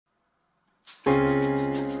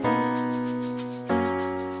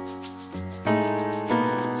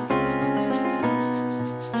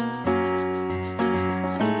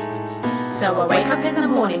So I wake up in the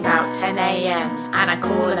morning about 10 a.m. and I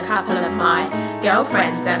call a couple of my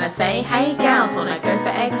girlfriends and I say, hey gals, wanna go for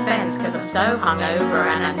eggs Ben's? Cause I'm so hungover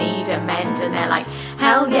and I need a mend. And they're like,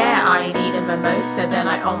 hell yeah, I need a mimosa. They're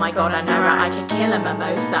like, oh my god, I know I can kill a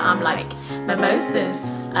mimosa. I'm like,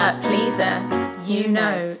 mimosas, pleaser. You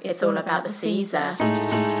know it's all about the Caesar.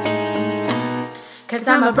 Cause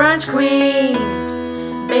I'm a brunch queen,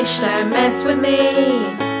 bitch don't mess with me.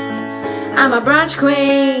 I'm a brunch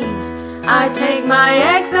queen, I take my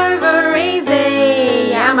eggs over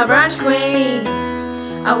easy. I'm a brunch queen,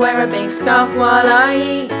 I wear a big scarf while I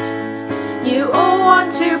eat. You all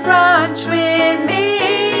want to brunch with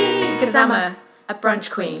me. Cause I'm a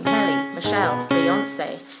brunch queen. Kelly, Michelle,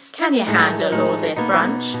 Beyonce. Can you handle all this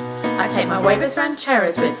brunch? I take my wafers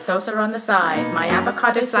rancheros with salsa on the side, my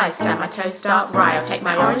avocado sliced and my toast dark rye. I'll take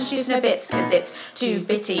my orange juice no bits cause it's too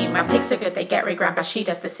bitty. My pigs are good, they get re-grandpa, she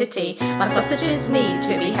does the city. My sausages need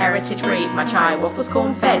to be heritage breed. My chai waffles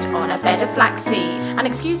corn fed on a bed of flaxseed. And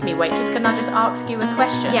excuse me waitress, can I just ask you a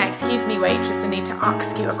question? Yeah, excuse me waitress, I need to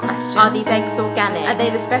ask you a question. Are these eggs organic? Are they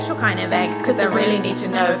the special kind of eggs? Cause I really need to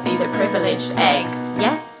know if these are privileged eggs.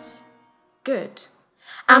 Yes? Good.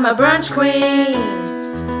 I'm a brunch queen,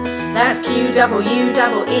 that's Q-W-E-E,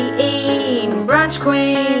 brunch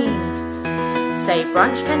queen. Say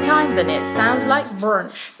brunch 10 times and it sounds like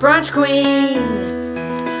brunch. Brunch queen,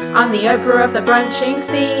 I'm the Oprah of the brunching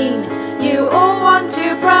scene. You all want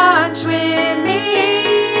to brunch with me.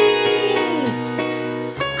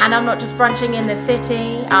 And I'm not just brunching in the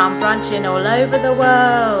city, I'm brunching all over the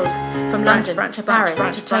world. From London to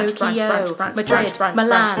Paris to Tokyo, Madrid,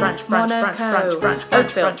 Milan, Monaco,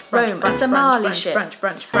 Oakville, Rome, a Somali ship.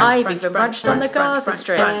 I've even brunched on the Gaza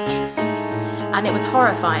Strip. And it was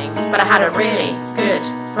horrifying, but I had a really good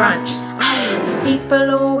brunch.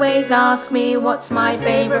 People always ask me what's my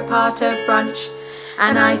favourite part of brunch.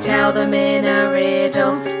 And I tell them in a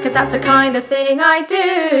riddle, cause that's the kind of thing I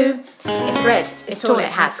do. It's red, it's tall, it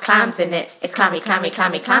has clams in it. It's clammy, clammy,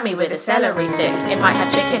 clammy, clammy with a celery stick. It might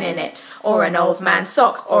have chicken in it, or an old man's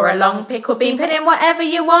sock, or a long pickle bean. Put in whatever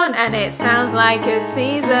you want, and it sounds like a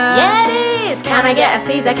Caesar. Yeah, it is! Can I get a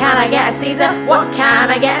Caesar? Can I get a Caesar? What can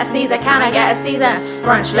I get a Caesar? Can I get a Caesar?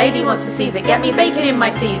 Brunch lady wants a Caesar, get me bacon in my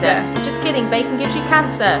Caesar. Just kidding, bacon gives you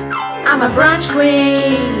cancer. I'm a brunch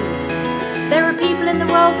queen. There are people in the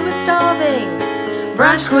world who are starving.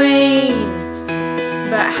 Brunch queen.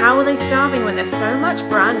 But how are they starving when there's so much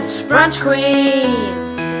brunch? Brunch queen.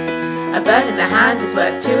 A bird in the hand is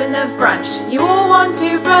worth two in the brunch. You all want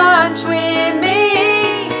to brunch with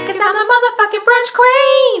me. Cause I'm a motherfucking brunch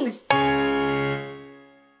queen.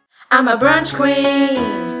 I'm a brunch queen.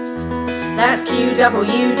 That's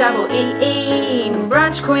Q-W-E-E,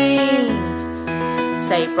 brunch queen.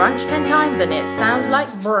 Say brunch 10 times and it sounds like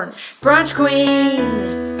brunch. Brunch queen,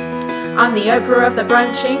 I'm the Oprah of the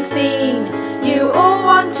brunching scene. You